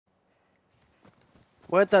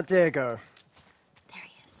Where'd that deer go? There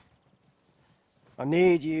he is. I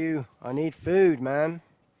need you. I need food, man.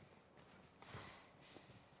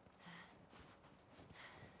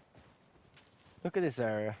 Look at this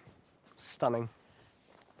area. Stunning.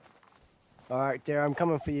 Alright, dear, I'm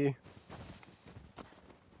coming for you.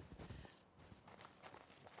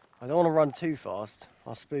 I don't want to run too fast.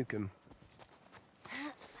 I'll spook him.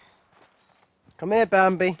 Come here,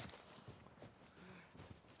 Bambi.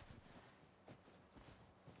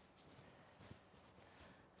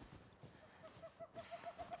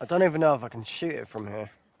 I don't even know if I can shoot it from here.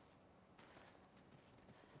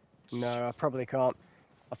 No, I probably can't.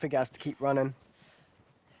 I think it has to keep running.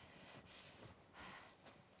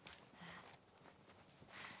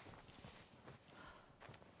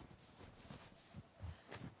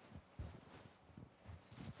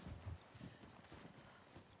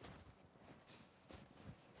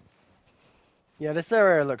 Yeah, this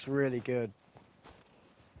area looks really good.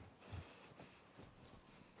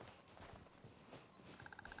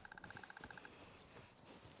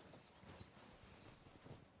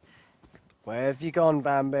 Where have you gone,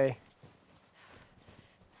 Bambi?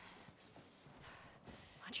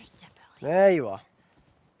 Watch your step, Ellie. There you are.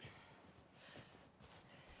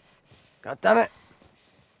 God damn it.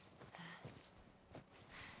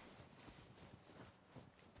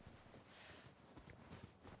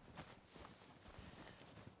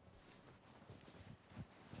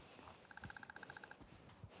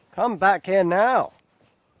 Come back here now.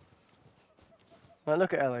 Now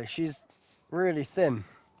look at Ellie. She's really thin.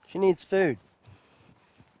 She needs food.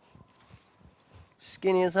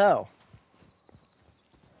 Skinny as hell.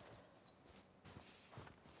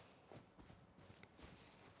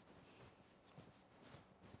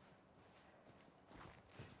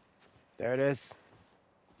 There it is.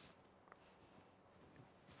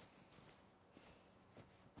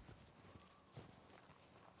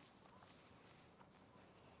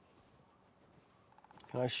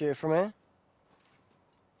 Can I shoot it from here?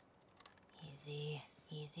 Easy,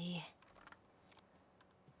 easy.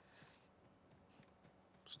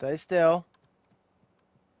 Stay still.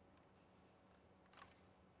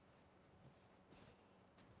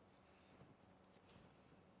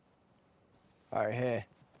 Alright, here.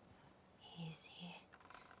 Easy,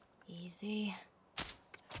 easy.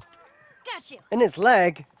 Got you! In its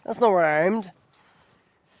leg? That's not where I aimed.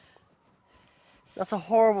 That's a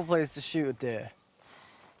horrible place to shoot a deer.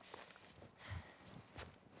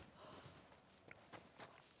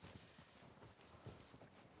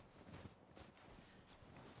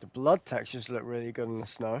 The blood textures look really good in the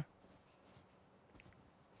snow.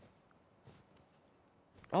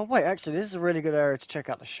 Oh wait, actually this is a really good area to check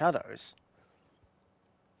out the shadows.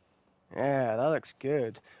 Yeah, that looks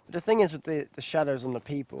good. But the thing is with the shadows on the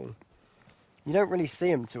people, you don't really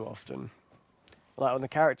see them too often. Like on the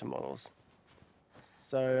character models.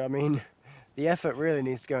 So, I mean, the effort really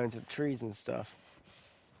needs to go into the trees and stuff.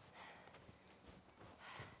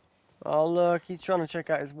 Oh look, he's trying to check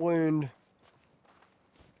out his wound.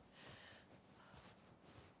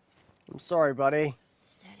 I'm sorry, buddy.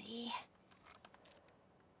 Steady.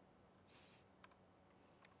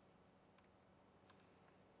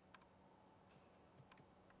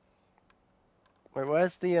 Wait,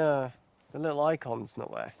 where's the little icon's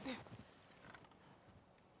not there?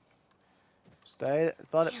 Stay,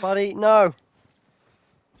 buddy, no!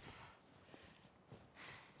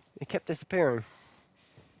 He kept disappearing.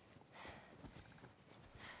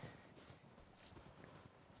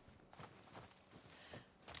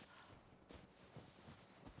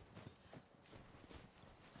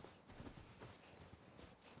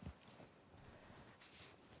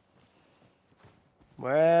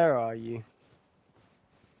 Where are you?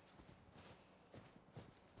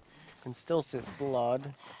 I can still see its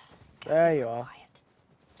blood. There you are. Quiet.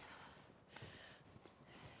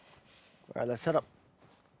 Alright, let's head up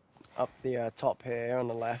the top here on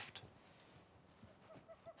the left.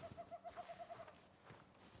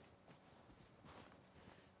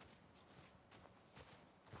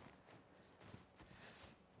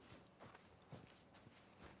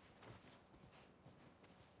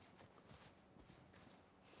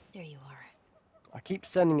 There you are. I keep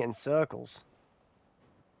sending it in circles.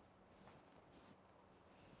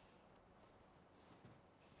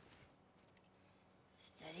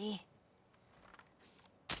 Steady.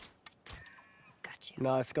 Got you.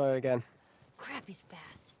 No, let's go again. Crap, he's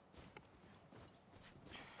fast.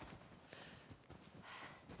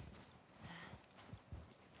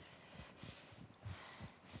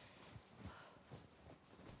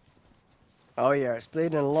 Oh yeah, it's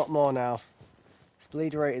bleeding a lot more now. Its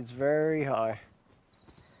bleed rate is very high.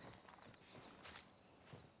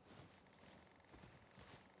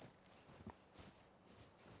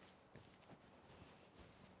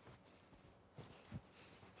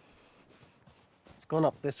 Gone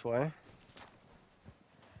up this way.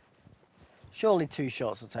 Surely 2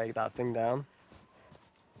 shots will take that thing down.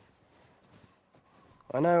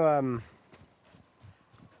 I know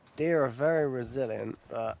deer are very resilient,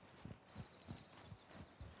 but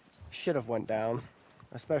should have went down,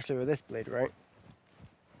 especially with this bleed rate.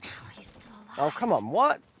 How are you still alive? Oh, come on,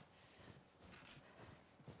 what?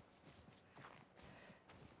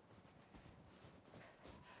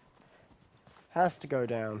 Has to go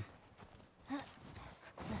down.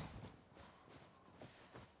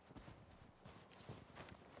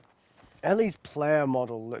 Ellie's player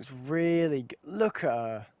model looks really good. Look at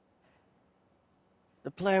her.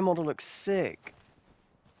 The player model looks sick.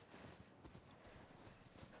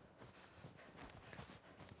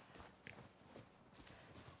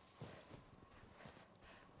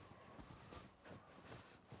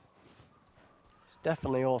 It's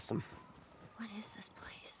definitely awesome. What is this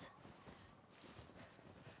place?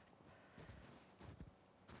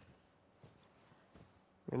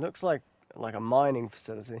 It looks like a mining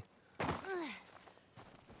facility.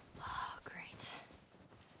 Oh, great.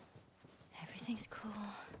 Everything's cool.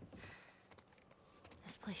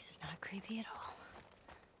 This place is not creepy at all.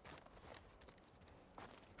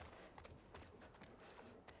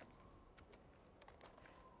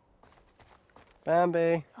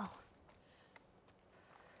 Bambi. Oh.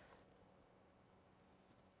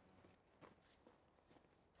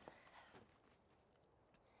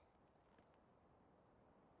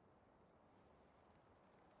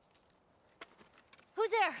 Who's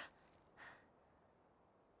there?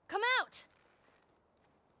 Come out!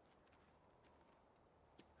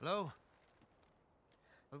 Hello?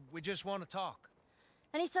 We just want to talk.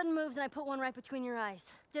 Any sudden moves and I put one right between your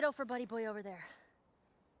eyes. Ditto for Buddy Boy over there.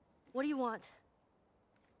 What do you want?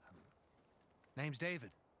 Name's David.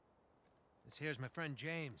 This here's my friend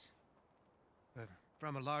James. We're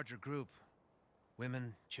from a larger group.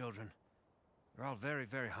 Women, children. They're all very,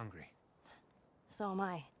 very hungry. So am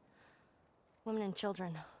I. Women and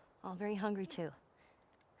children, all very hungry too.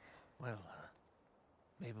 Well,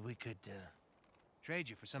 maybe we could, trade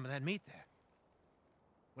you for some of that meat there.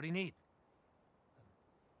 What do you need?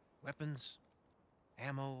 Weapons?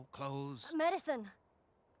 Ammo? Clothes? Medicine!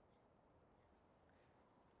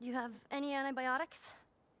 Do you have any antibiotics?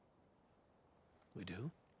 We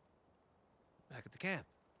do. Back at the camp.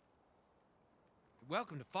 You're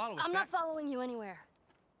welcome to follow us I'm back. not following you anywhere.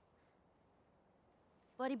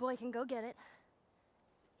 Buddy Boy can go get it.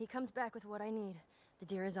 He comes back with what I need. The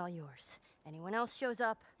deer is all yours. Anyone else shows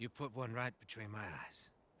up... You put one right between my eyes.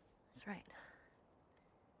 That's right.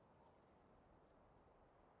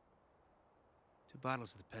 2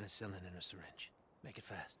 bottles of the penicillin in a syringe. Make it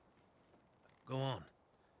fast. Go on.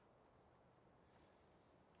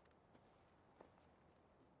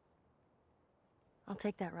 I'll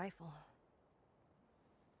take that rifle.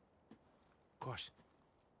 Of course.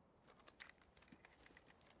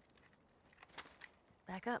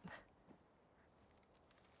 Back up.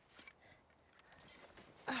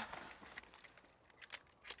 It's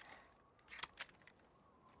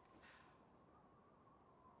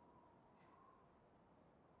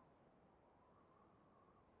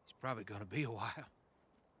probably gonna be a while.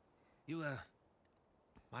 You,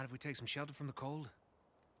 mind if we take some shelter from the cold?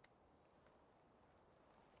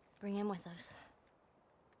 Bring him with us.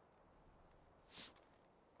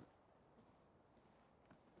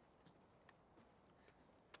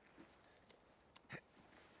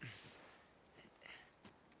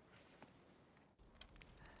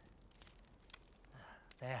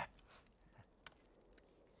 There.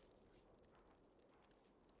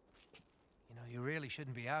 You know, you really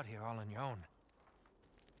shouldn't be out here all on your own.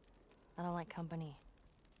 I don't like company.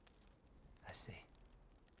 I see.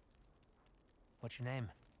 What's your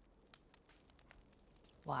name?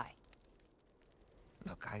 Why?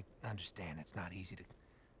 Look, I understand it's not easy to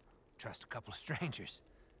trust a couple of strangers.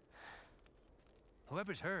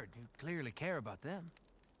 Whoever's hurt, you clearly care about them.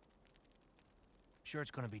 I'm sure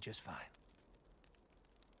it's gonna be just fine.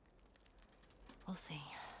 We'll see.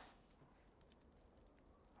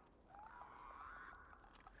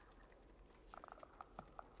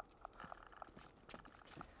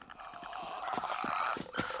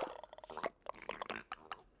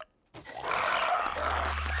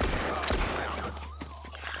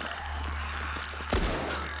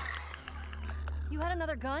 You had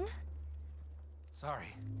another gun? Sorry.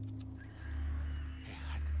 Hey,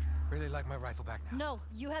 I'd really like my rifle back now. No,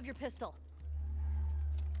 you have your pistol.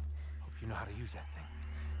 Hope you know how to use that thing.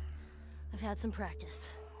 I've had some practice.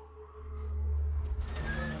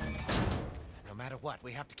 No matter what,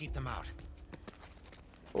 we have to keep them out.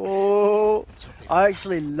 Oh, Let's hope they I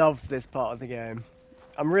actually love this part of the game.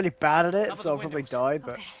 I'm really bad at it, Cover so the I'll probably windows. die,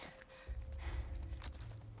 but Okay.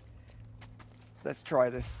 let's try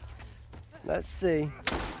this. Let's see.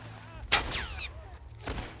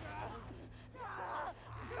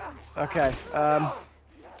 Okay, do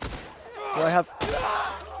I have...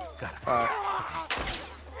 Alright.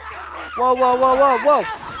 Whoa, whoa, whoa, whoa, whoa!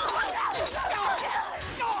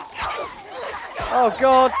 Oh,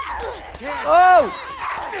 God! Oh!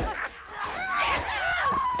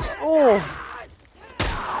 Oh!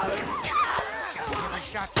 Give a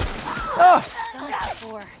shot. Ah! Done this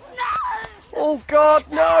before. Oh, God,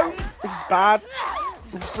 no! This is bad.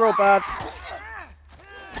 This is real bad.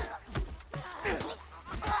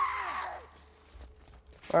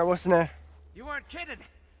 Alright, what's in there? You weren't kidding.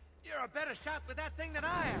 You're a better shot with that thing than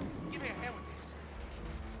I am. Give me a hand with this.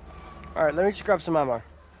 Alright, let me just grab some ammo.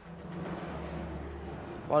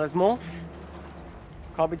 Well, there's more.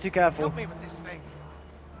 Can't be too careful. Help me with this thing.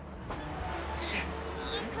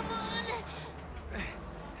 Come on.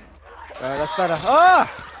 Alright, that's better. Ah!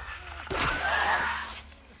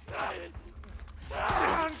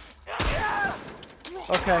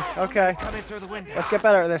 Okay, okay. Coming through the window. Let's get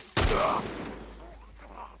better at this.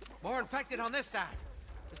 More infected on this side.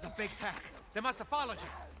 This is a big pack. They must have followed you.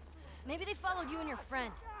 Maybe they followed you and your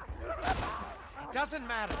friend. It doesn't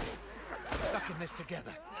matter. We're stuck in this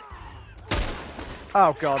together.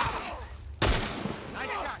 Oh, God.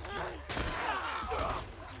 Nice shot.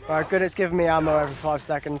 Alright, good. It's giving me ammo every 5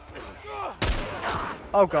 seconds.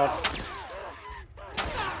 Oh, God.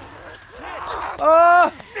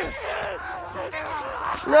 Ah!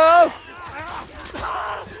 No!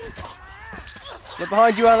 Get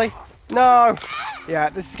behind you, Ellie. No! Yeah,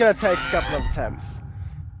 this is going to take a couple of attempts.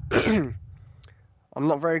 I'm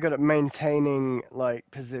not very good at maintaining, like,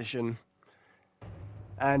 position.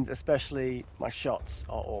 And especially, my shots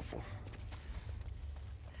are awful.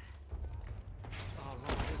 Oh,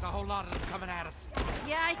 Lord, there's a whole lot of them coming at us.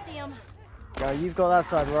 Yeah, I see him. Now, you've got that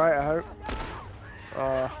side right, I hope.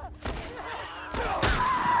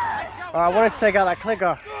 I wanted to take out that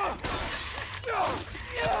clicker.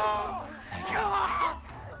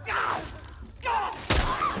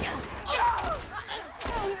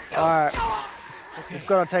 Alright. We've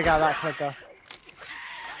got to take out that clicker.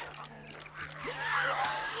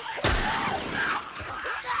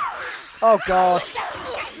 Oh, God.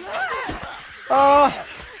 Oh!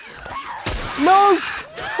 No!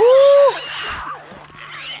 Woo!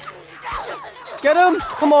 Get him!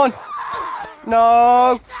 Come on!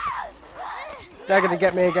 No! They're gonna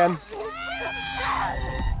get me again.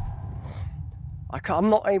 I'm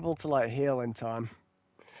not able to, like, heal in time.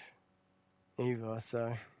 Either,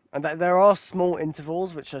 so... And there are small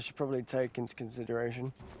intervals, which I should probably take into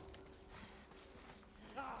consideration.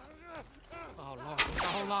 Oh, Lord, there's a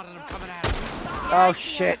whole lot of them coming at us. Oh,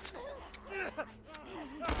 shit!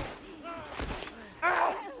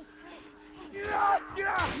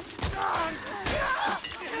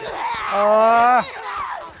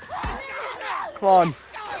 Come on.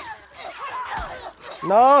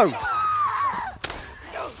 No!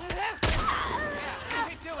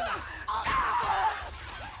 Keep doing that.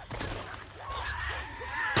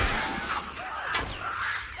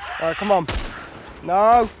 Alright, come on.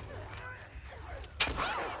 No!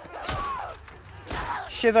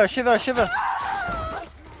 Shiver, shiver, shiver!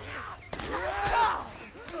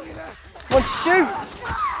 Come on, shoot!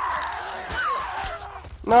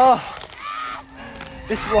 No!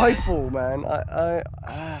 This rifle, man.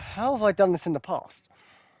 How have I done this in the past?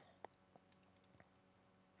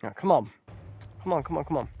 Oh, come on. Come on, come on,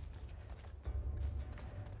 come on.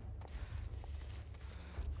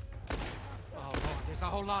 Oh, Lord, there's a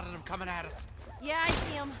whole lot of them coming at us. Yeah, I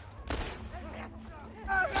see him.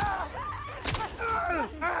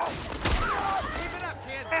 Keep it up,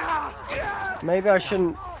 kid. Maybe I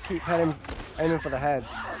shouldn't keep aiming for the head.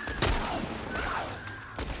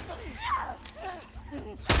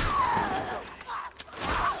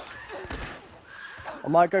 I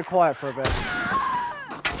might go quiet for a bit.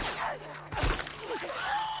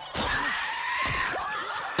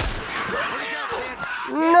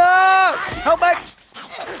 No! Help back!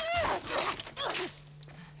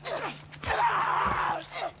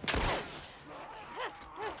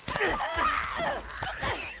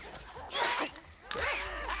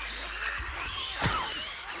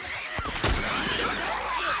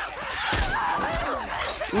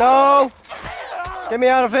 No! Get me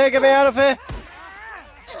out of here! Get me out of here!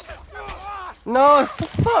 No, for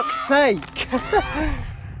fuck's sake!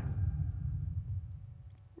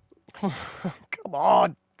 Come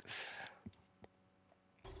on!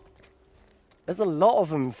 There's a lot of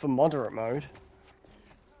them for moderate mode.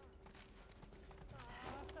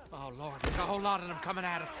 Oh, Oh, Lord, there's a whole lot of them coming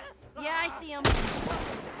at us. Yeah, I see him.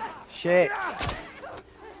 Shit.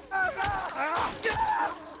 All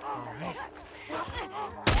right.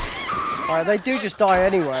 Alright, they do just die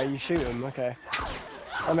anyway. You shoot them. Okay.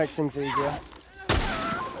 That makes things easier.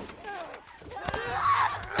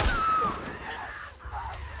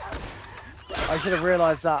 I should have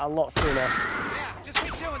realised that a lot sooner. Yeah, just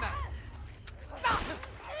keep doing that.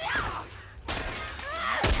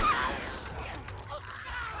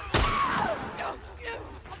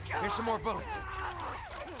 Here's some more bullets.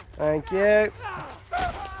 Thank you.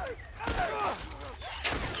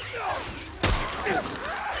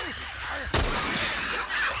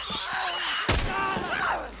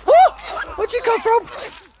 Where'd you come from?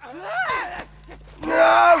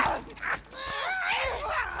 No!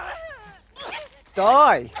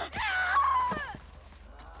 Die!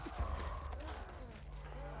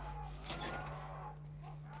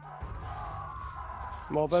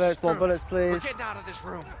 More bullets, Screw. more bullets, We're please. getting out of this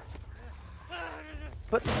room.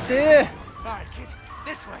 But dear! All right, kid,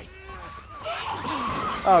 this way.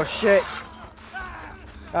 Oh shit!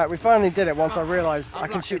 Alright, we finally did it once I realised I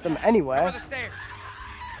can Unlock shoot it. them Over anywhere. the stairs.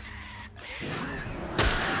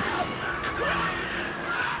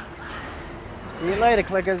 See you later,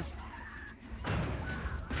 clickers.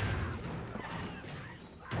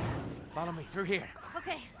 Follow me through here.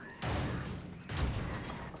 Okay.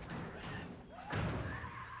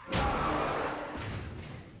 Do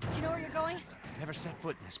you know where you're going? Never set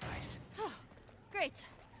foot in this place. Oh, great.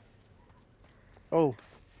 Oh,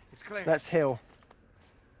 It's clear. let's heal.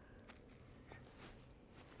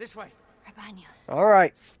 This way. Right behind you.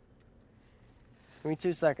 Alright. Give me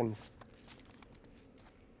 2 seconds.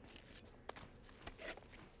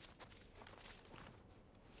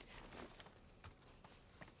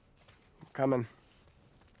 Coming.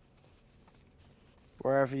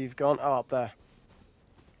 Wherever you've gone. Oh, up there.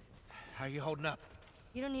 How are you holding up?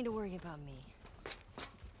 You don't need to worry about me.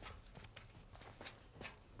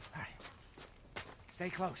 All right. Stay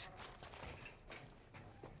close.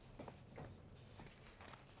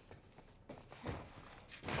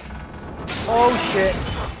 Oh shit.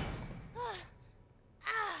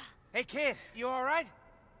 Hey, kid, you all right?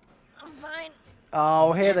 I'm fine.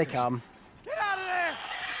 Oh, here they come. Get out of there!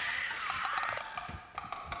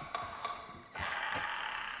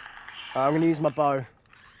 I'm gonna use my bow.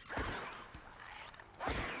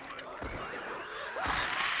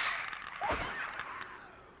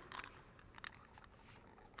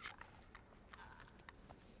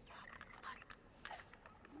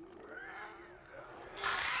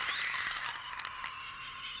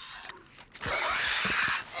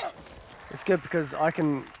 It's good because I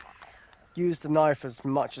can use the knife as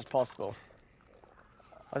much as possible.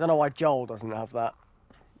 I don't know why Joel doesn't have that.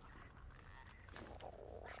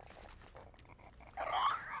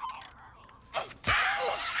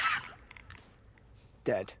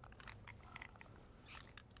 Dead.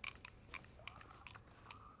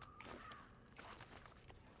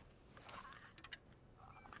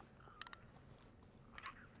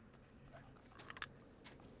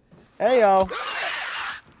 Heyo.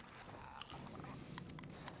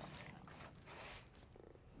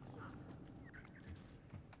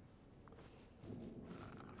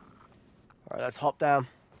 Alright, let's hop down.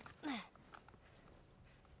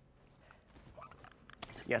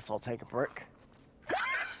 Yes, I'll take a brick.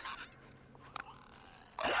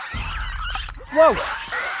 Whoa!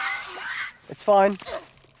 It's fine.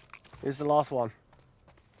 Here's the last one.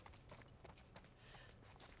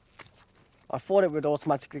 I thought it would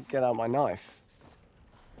automatically get out my knife.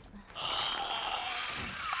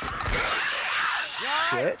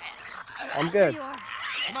 Shit. I'm There good. you are.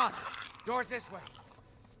 Come on. Door's this way.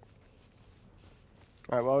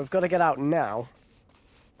 Alright, well, we've got to get out now.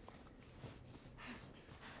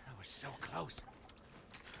 That was so close.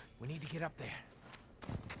 We need to get up there.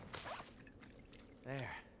 There.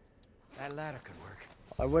 That ladder could work.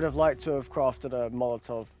 I would have liked to have crafted a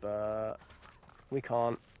Molotov, but we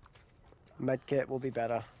can't. Medkit will be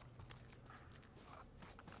better.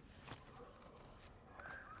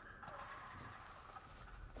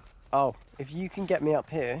 Oh, if you can get me up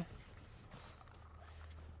here.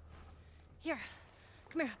 Here.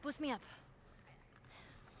 Come here. Boost me up.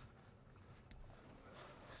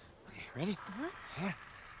 Okay, ready? Here.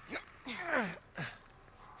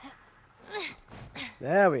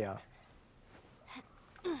 There we are.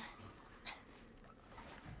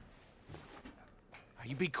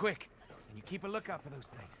 You be quick, and you keep a lookout for those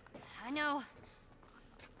things. I know.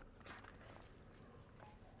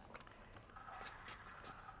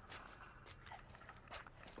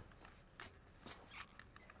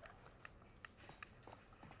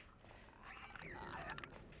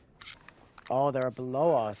 Oh, they're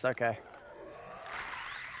below us. Okay.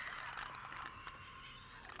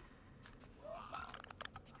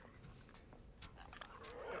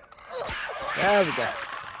 There we go.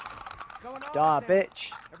 Die,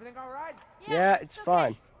 bitch. Everything all right? Yeah, it's okay.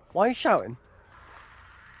 fine. Why are you shouting?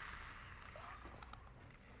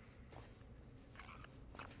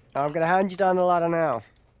 I'm gonna hand you down the ladder now.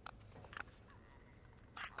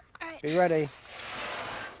 Alright, Be ready. here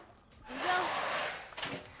we go.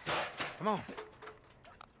 Come on. All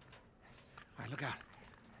right, look out.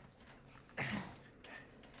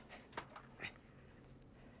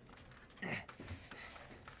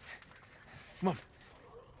 Come on.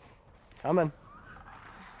 Coming.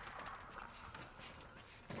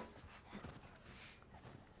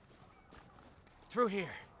 Through here.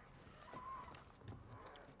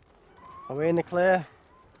 Are we in the clear?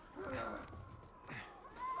 We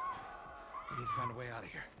need to find a way out of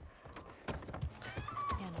here.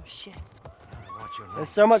 Yeah, no shit. Watch your There's legs.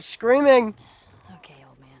 so much screaming. Okay,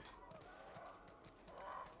 old man.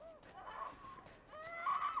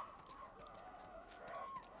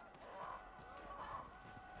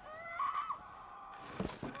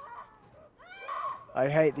 I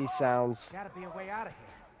hate these sounds. Gotta be a way out of here.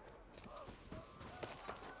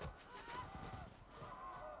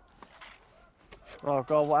 Oh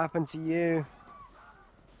god, what happened to you?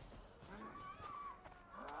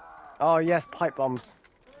 Oh yes, pipe bombs.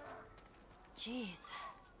 Jeez.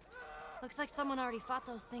 Looks like someone already fought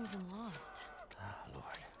those things and lost. Oh, Lord.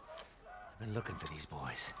 I've been looking for these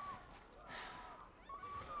boys.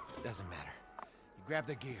 Doesn't matter. You grab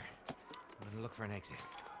their gear. I'm gonna look for an exit.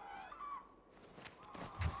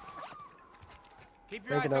 Keep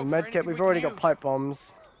your eyes Making a open for med kit. anything We've we already can got use. pipe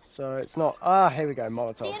bombs, so it's not. Ah, here we go, See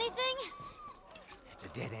Molotov. anything? It's a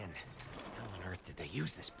dead end. How on earth did they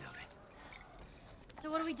use this building? So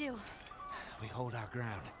what do we do? We hold our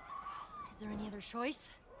ground. Is there any other choice?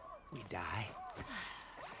 We die.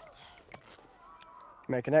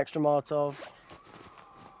 Make an extra Molotov.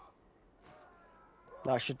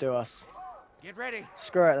 That should do us. Get ready.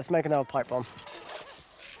 Screw it. Let's make another pipe bomb.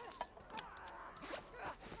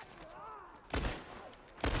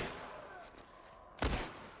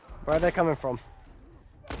 Where are they coming from?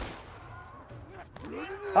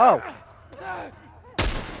 Oh!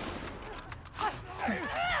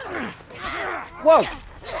 Whoa!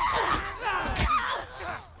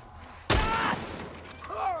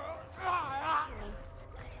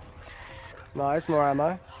 Nice, more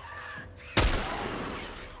ammo.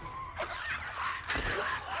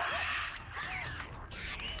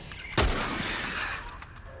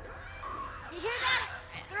 You hear that?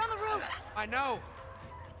 They're on the roof. I know.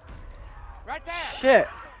 Right there. Shit!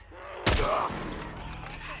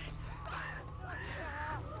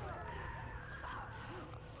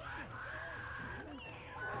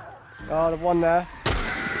 Oh, the one there.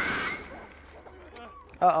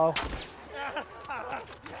 Uh-oh.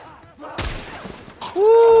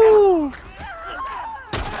 Woo!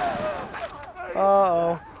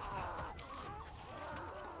 Uh-oh.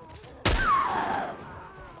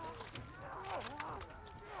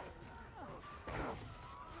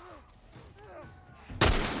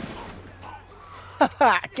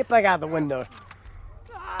 Get back out the window.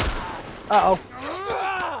 Uh-oh.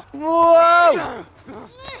 Whoa!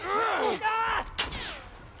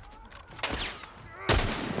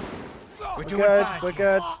 We're We're doing good, fine. we're kid.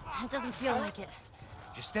 good. It doesn't feel like it.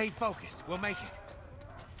 Just stay focused. We'll make it.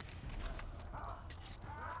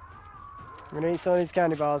 We're gonna eat some of these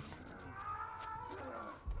candy bars.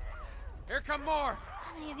 Here come more.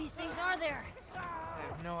 How many of these things are there? I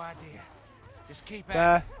have no idea. Just keep at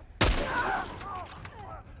There.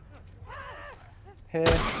 it.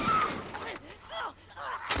 Here.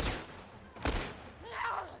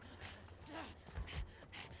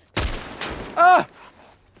 Ah!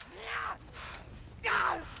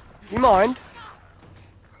 You mind?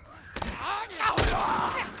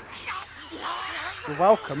 You're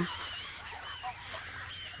welcome.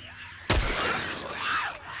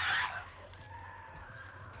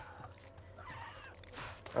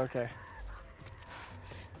 Okay.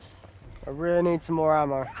 I really need some more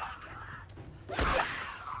ammo.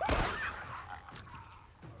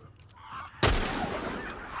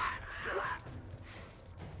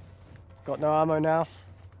 Got no ammo now.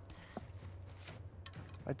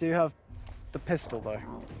 I do have the pistol though.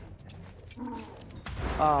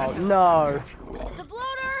 Oh no! It's a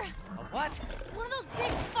bloater! A what? One of those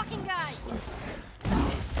big fucking guys!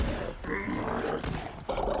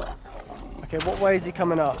 Okay, what way is he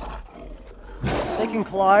coming up? They can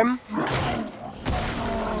climb.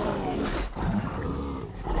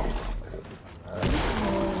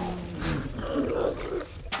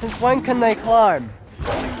 Since when can they climb?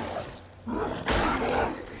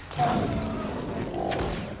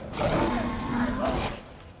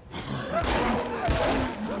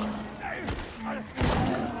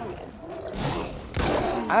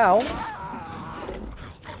 Ow.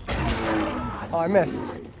 Oh, I missed.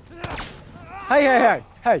 Hey, hey, hey,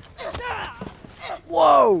 hey.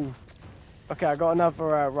 Whoa. Okay, I got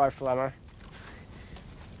another rifle ammo.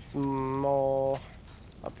 Some more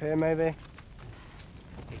up here, maybe. Hey,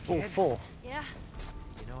 Oh, kid. 4. Yeah?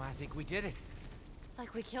 You know, I think we did it.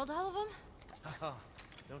 Like we killed all of them? Oh,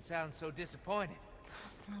 don't sound so disappointed.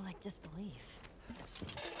 More like disbelief.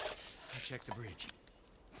 I'll check the bridge.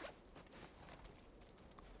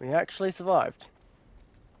 We actually survived.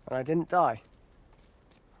 And I didn't die.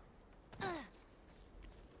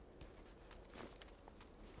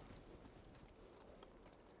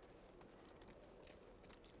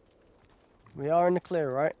 We are in the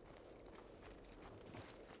clear, right?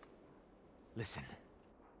 Listen,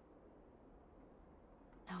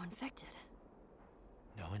 No infected.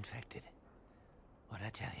 no infected. What'd I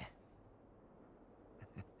tell you?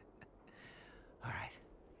 All right,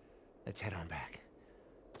 let's head on back.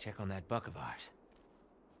 Check on that buck of ours.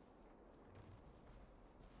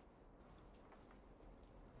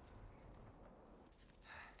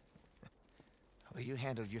 Well, you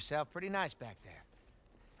handled yourself pretty nice back there.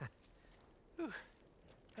 Whew.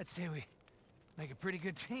 I'd say we make a pretty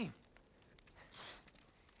good team.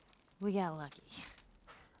 We got lucky.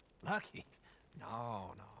 Lucky?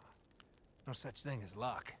 No. No such thing as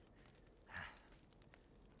luck.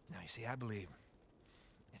 Now, you see, I believe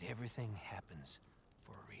that everything happens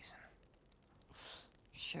for a reason.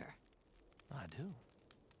 Sure. I do.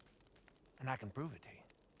 And I can prove it to you.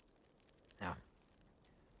 Now,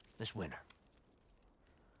 this winter,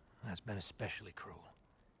 that's been especially cruel.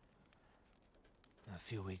 A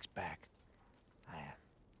few weeks back, I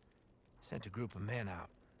sent a group of men out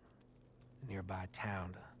to a nearby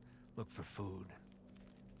town to look for food.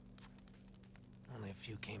 Only a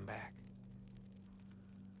few came back.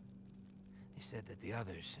 They said that the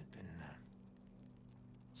others had been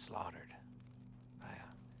slaughtered by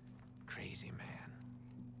a crazy man.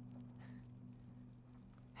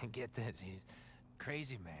 And get this, he's a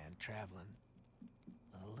crazy man traveling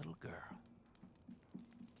with a little girl.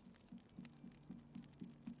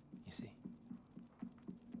 You see,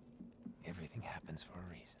 everything happens for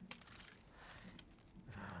a reason.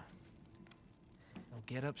 Don't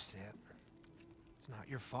get upset. It's not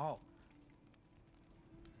your fault.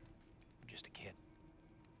 You're just a kid.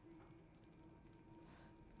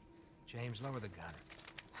 James, lower the gun.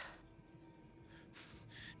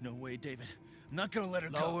 No way, David. I'm not gonna let her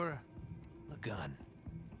go. Lower the gun.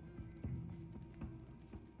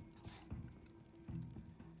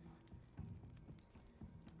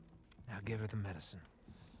 Now give her the medicine.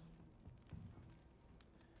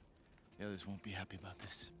 The others won't be happy about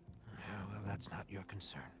this. Yeah, well, that's not your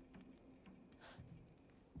concern.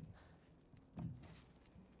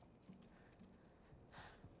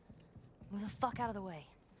 Move the fuck out of the way.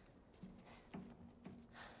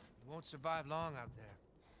 You won't survive long out there.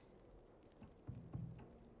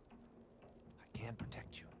 I can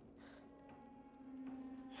protect you.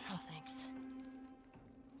 No thanks.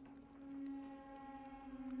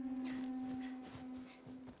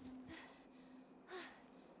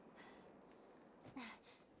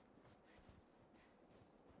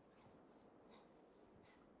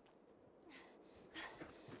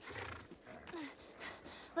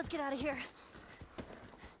 Let's get out of here.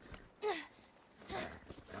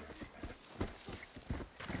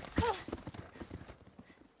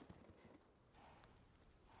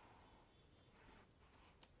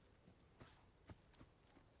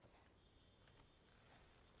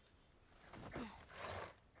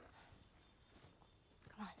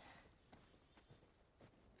 Come on.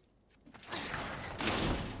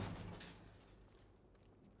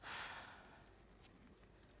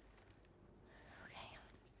 Okay.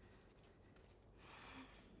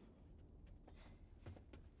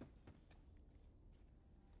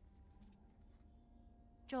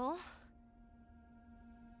 Joel?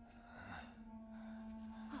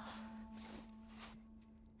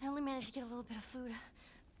 I only managed to get a little bit of food.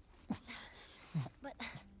 But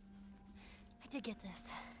I did get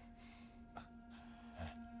this.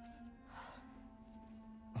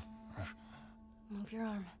 Move your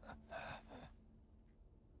arm.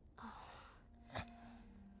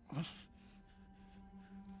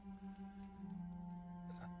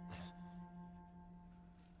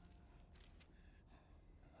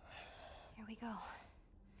 Here we go.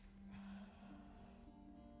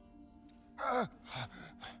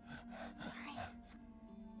 Sorry.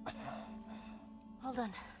 All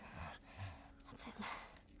done. That's it.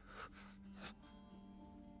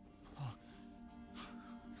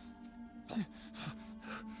 You're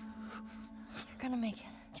gonna make it.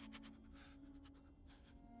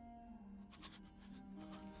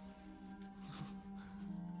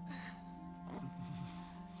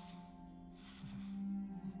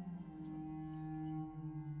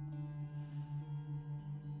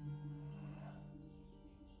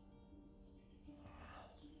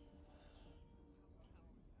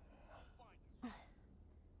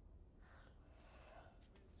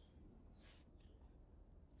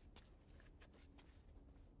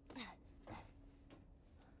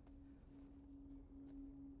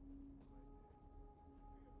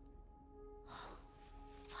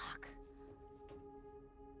 Fuck.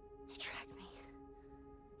 They tracked me.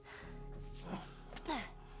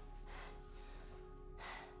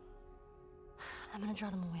 I'm gonna draw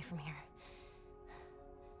them away from here.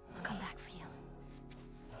 I'll come back for you.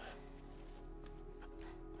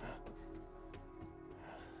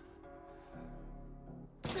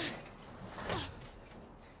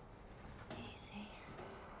 Easy.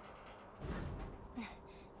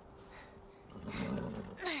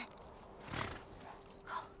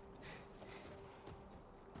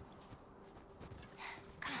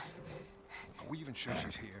 Are we even sure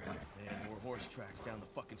she's here? Man, more horse tracks down the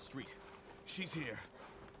fucking street. She's here.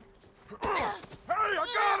 Hey, I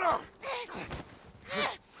got her!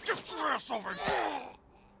 Get your ass over here!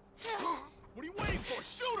 What are you waiting for?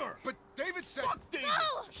 Shoot her! But David said... Fuck David!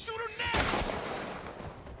 No! Shoot her now!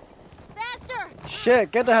 Faster!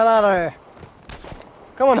 Shit, get the hell out of here.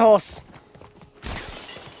 Come on, horse.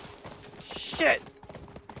 Shit.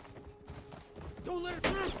 Don't let her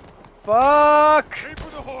through! Fuck. Aim for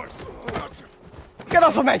the horse! Gotcha. Get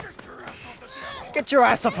off of me. Get your ass off the damn... Get your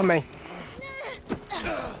ass off of me.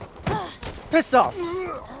 Piss off.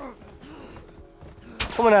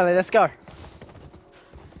 Come on, Ellie, let's go.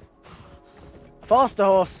 Faster,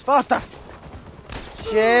 horse. Faster.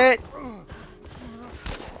 Shit.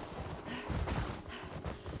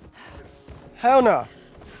 Hell no.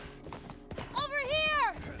 Over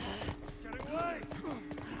here! Get away!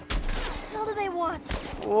 What the hell do they want?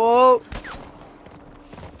 Whoa.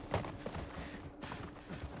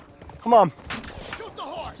 Come on. Shoot the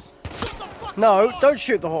horse! Shoot the fucking No, horse! don't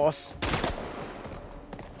shoot the horse.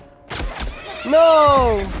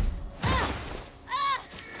 No.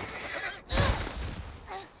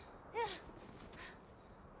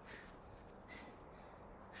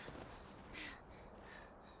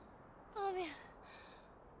 Oh man.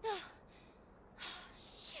 No.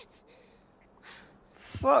 Shit.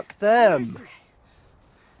 Fuck them.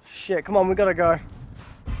 Shit, come on, we gotta go.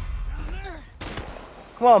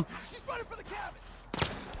 Come on. She's running for the cabin!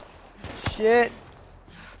 Shit.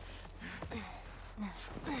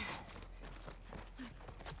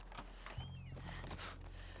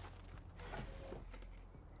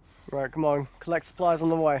 Right, come on. Collect supplies on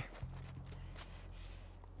the way.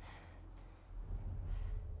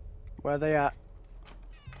 Where are they at?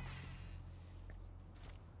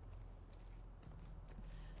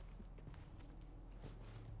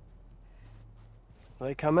 Are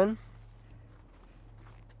they coming?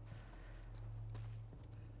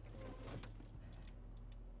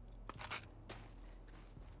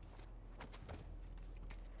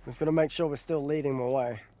 We've got to make sure we're still leading the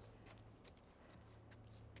way.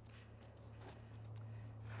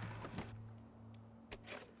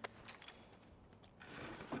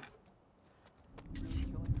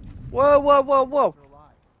 Whoa, whoa, whoa, whoa!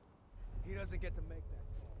 He doesn't get to make that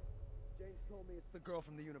call. James told me it's the girl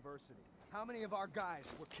from the university. How many of our guys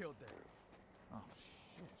were killed there? Oh,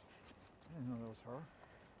 shit. I didn't know that was her.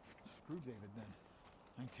 Screw David then.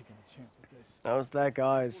 I ain't taking a chance with this. That was their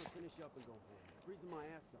guys. Finish up and go home. Freezing my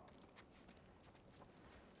ass off.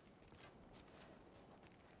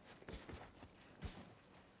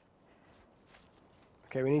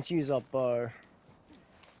 Okay, we need to use our bow.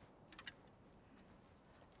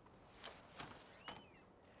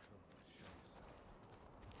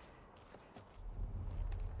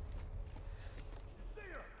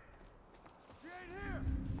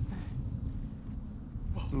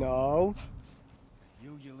 No,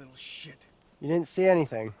 You little shit. you didn't see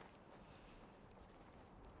anything.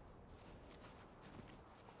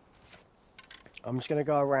 I'm just gonna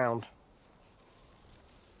go around.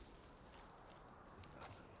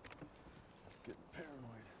 Getting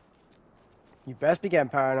paranoid. You best be getting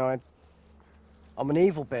paranoid. I'm an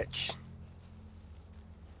evil bitch.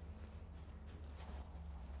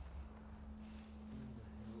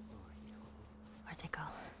 Where'd they go?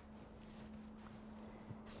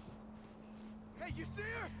 Hey, you see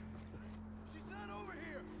her? She's not over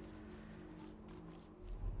here!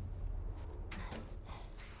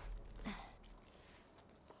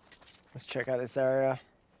 check out this area.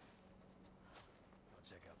 I'll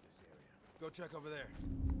check out this area. Go check over there.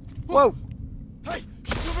 Whoa! Hey,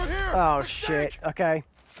 she's over here. Oh shit. Okay.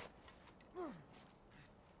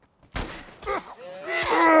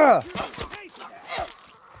 Ugh.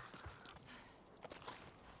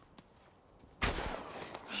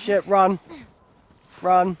 Shit, run.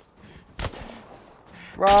 Run.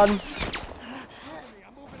 Run.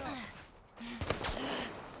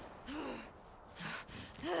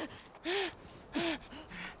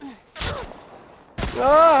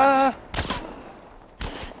 Ah!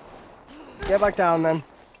 Get back down then.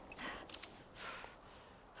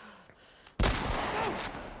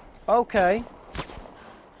 Okay.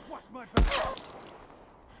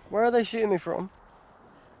 Where are they shooting me from?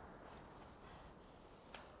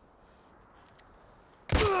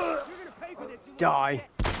 Die.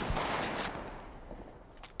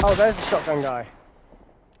 Oh, there's the shotgun guy.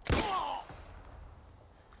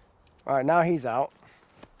 Alright, now he's out.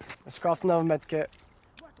 Let's craft another medkit.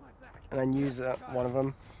 And then use one of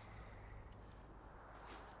them.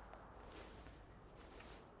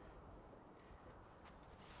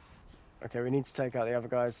 Okay, we need to take out the other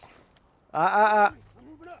guys.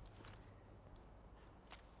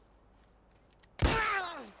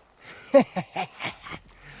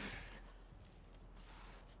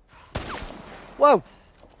 Whoa!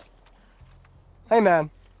 Hey, man.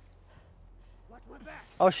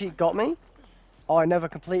 Oh, she got me? Oh, I never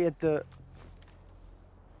completed the...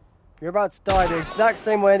 You're about to die the exact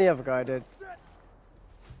same way the other guy did.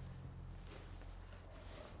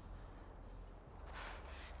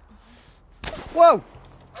 Whoa!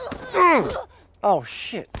 Oh,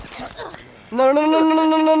 shit. No, no, no, no, no,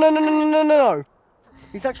 no, no, no, no, no, no, no.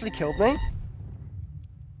 He's actually killed me.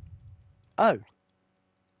 Oh.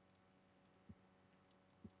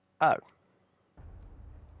 Oh.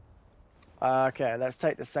 Okay, let's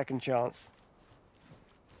take the second chance.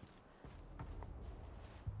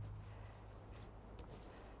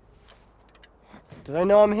 Do they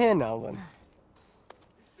know I'm here now then?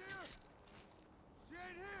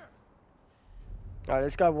 Alright,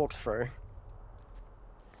 this guy walks through.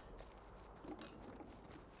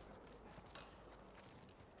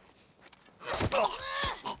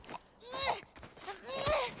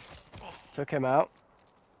 Took him out.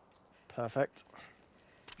 Perfect.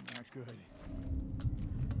 Not good.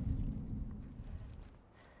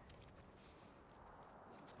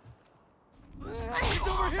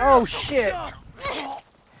 Oh shit!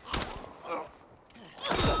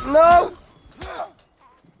 No!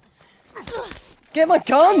 Get my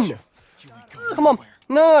gun! Come on,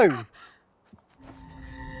 no!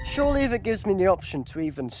 Surely if it gives me the option to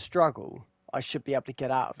even struggle, I should be able to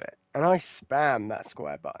get out of it. And I spam that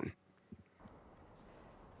square button.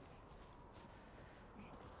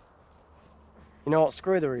 You know what,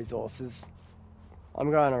 screw the resources.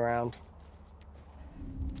 I'm going around.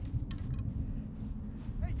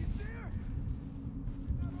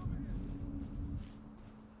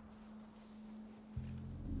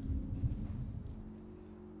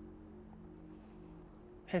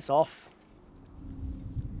 Piss off.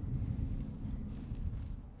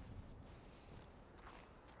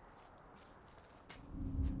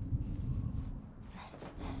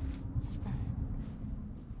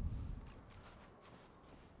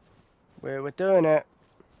 We're doing it.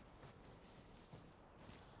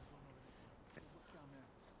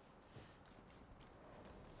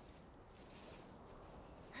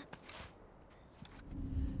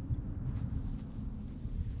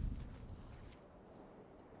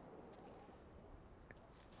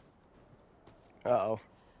 Uh-oh.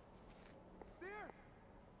 There!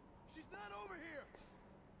 She's not over here!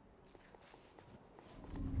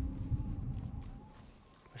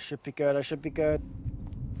 I should be good, I should be good.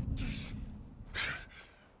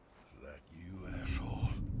 That you, asshole.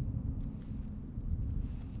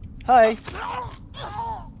 Hi! Oh,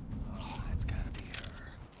 that's gotta be her.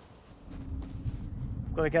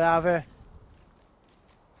 Gotta get out of here.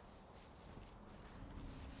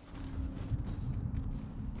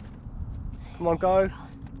 Come on, go.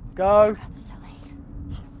 Go.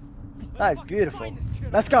 That is beautiful.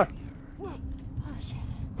 Let's go. Oh, shit.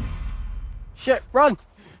 Shit, run.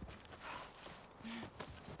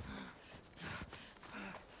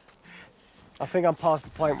 I think I'm past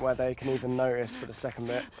the point where they can even notice for the second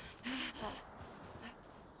bit.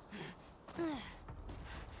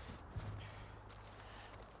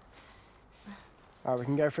 Alright, we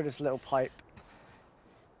can go through this little pipe.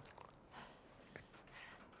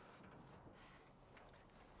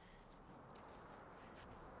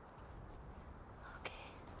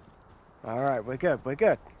 Alright, we're good, we're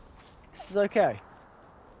good. This is okay.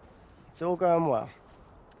 It's all going well.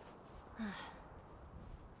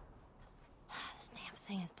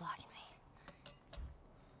 Something is blocking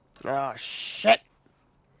me. Oh, shit!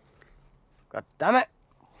 God damn it!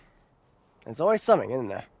 There's always something, isn't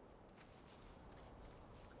there?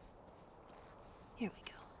 Here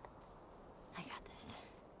we go. I got this.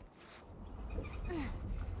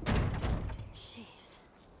 Jeez.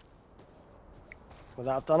 Would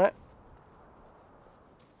that have done it?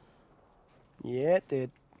 Yeah, it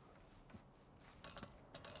did.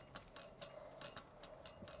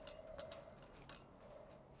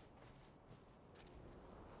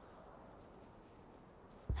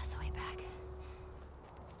 That's the way back.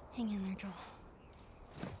 Hang in there, Joel.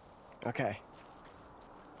 Okay.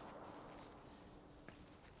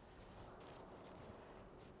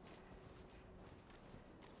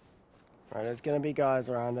 Right, there's gonna be guys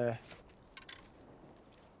around here.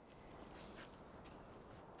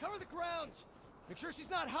 Cover the grounds! Make sure she's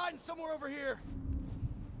not hiding somewhere over here!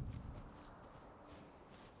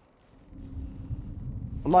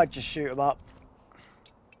 I might just shoot them up.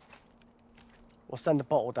 We'll send a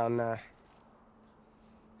bottle down there.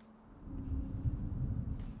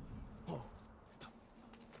 Oh.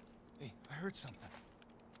 Hey, I heard something.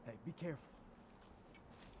 Hey, be careful.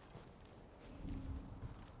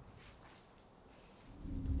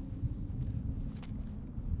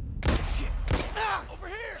 Shit! Ah, over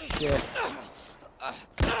here! Shit.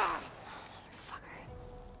 Fucker.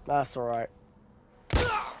 That's alright.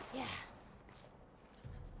 Yeah.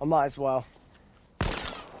 I might as well.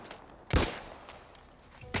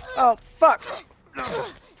 Oh, fuck! Got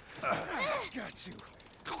you.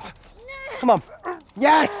 Come on.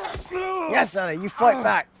 Yes! Yes, Ellie, you fight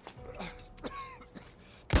back.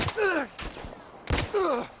 You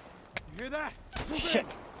hear that? Shit.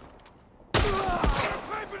 Wait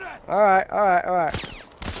for that! Alright, alright, alright.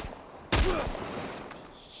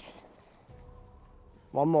 Shit.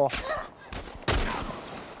 One more.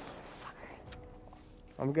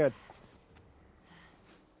 I'm good.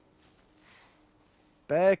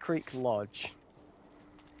 Bear Creek Lodge.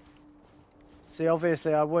 See,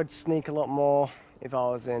 obviously I would sneak a lot more if I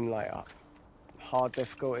was in like a hard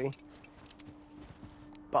difficulty.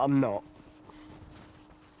 But I'm not.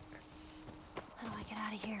 How do I get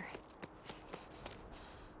out of here?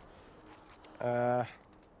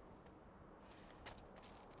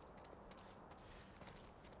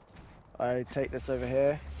 I take this over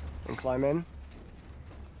here and climb in.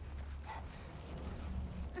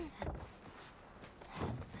 I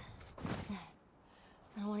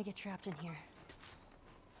don't want to get trapped in here.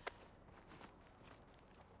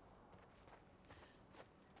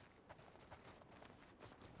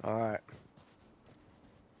 Alright.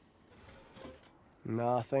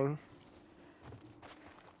 Nothing.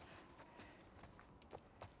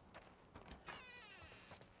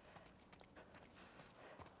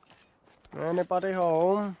 Anybody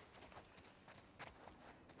home?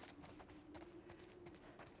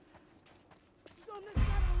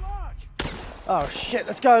 Oh shit,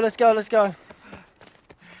 let's go, let's go, let's go.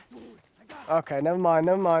 Okay, never mind,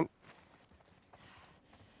 never mind.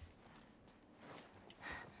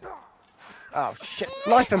 Oh shit,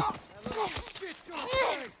 knife him!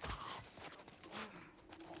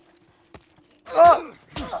 Oh!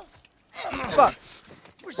 Fuck!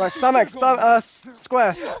 Right, spam X, spam,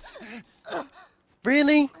 square.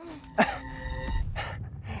 Really?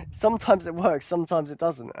 Sometimes it works, sometimes it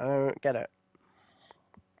doesn't. I don't get it.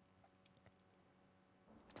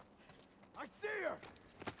 I see her!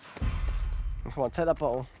 Come on, take that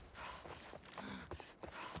bottle.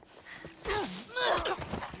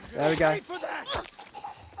 There we go. Wait for that!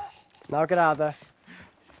 Now get out of there.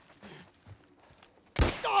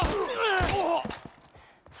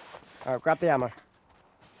 Alright, grab the ammo.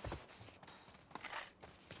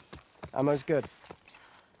 Ammo's good.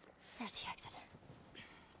 There's the exit.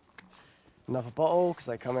 Another bottle, because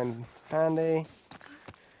they come in handy.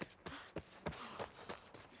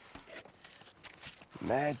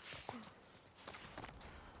 Meds.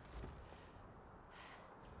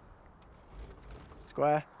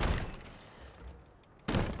 Square.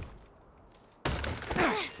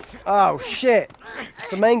 Oh shit! It's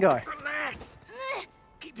the main guy. Relax!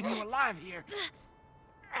 Keeping you alive here.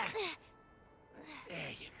 There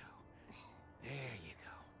you go. There you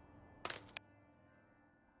go.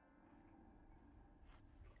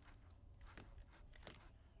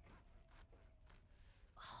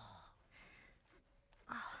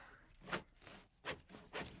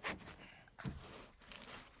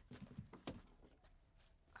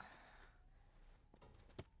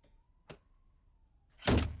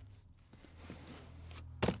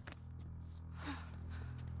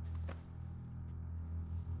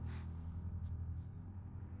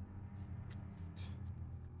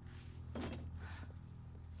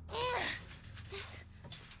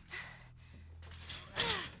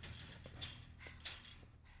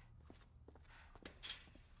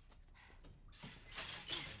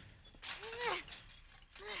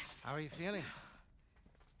 How are you feeling?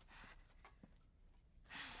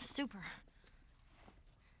 Super.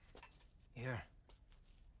 Here.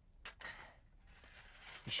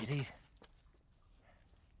 You should eat.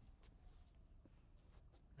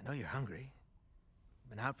 I know you're hungry. You've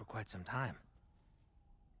been out for quite some time.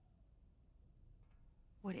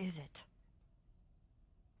 What is it?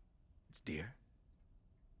 It's deer.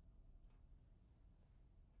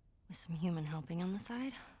 With some human helping on the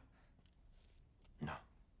side? No.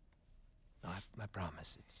 No, I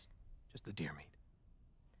promise. It's just the deer meat.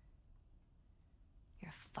 You're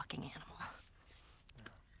a fucking animal.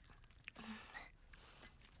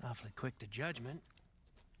 It's awfully quick to judgment.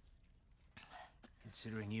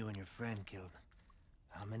 Considering you and your friend killed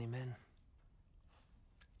how many men?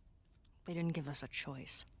 They didn't give us a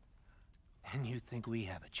choice. And you think we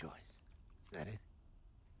have a choice? Is that it?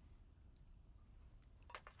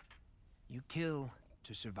 You kill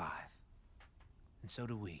to survive. And so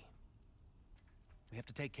do we. We have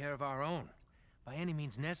to take care of our own, by any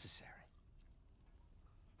means necessary.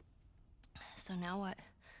 So now what?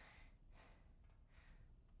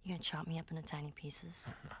 You gonna chop me up into tiny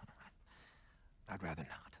pieces? I'd rather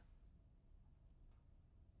not.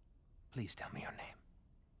 Please tell me your name.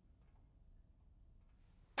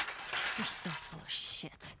 You're so full of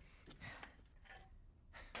shit.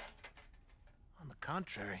 On the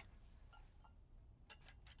contrary,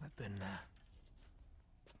 I've been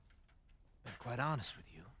quite honest with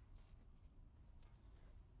you.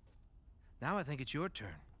 Now I think it's your turn.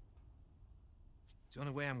 It's the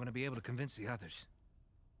only way I'm going to be able to convince the others.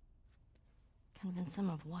 Convince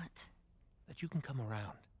them of what? That you can come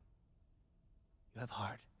around. You have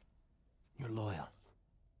heart. You're loyal.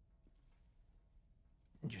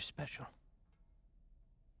 And you're special.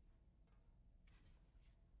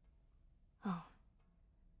 Oh.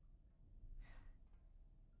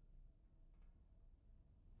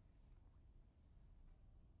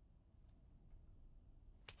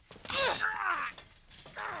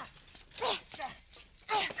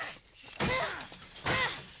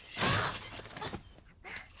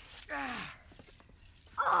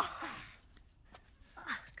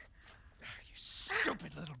 You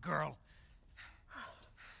stupid little girl.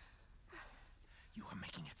 You are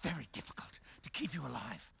making it very difficult to keep you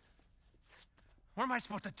alive. What am I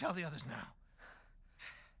supposed to tell the others now?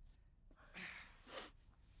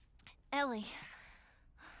 Ellie,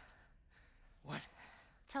 What?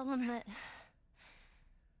 tell them that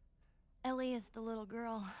Ellie is the little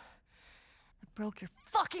girl that broke your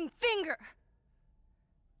fucking finger!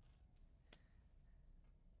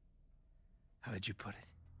 How did you put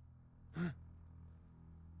it? Hmm?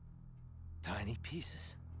 Tiny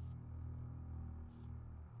pieces.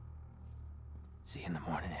 See you in the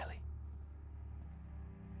morning, Ellie.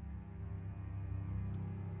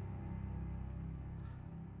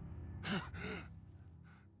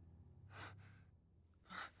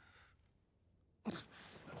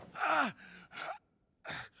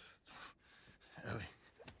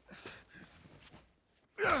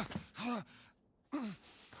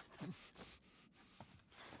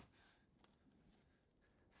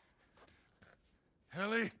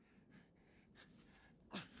 Ellie?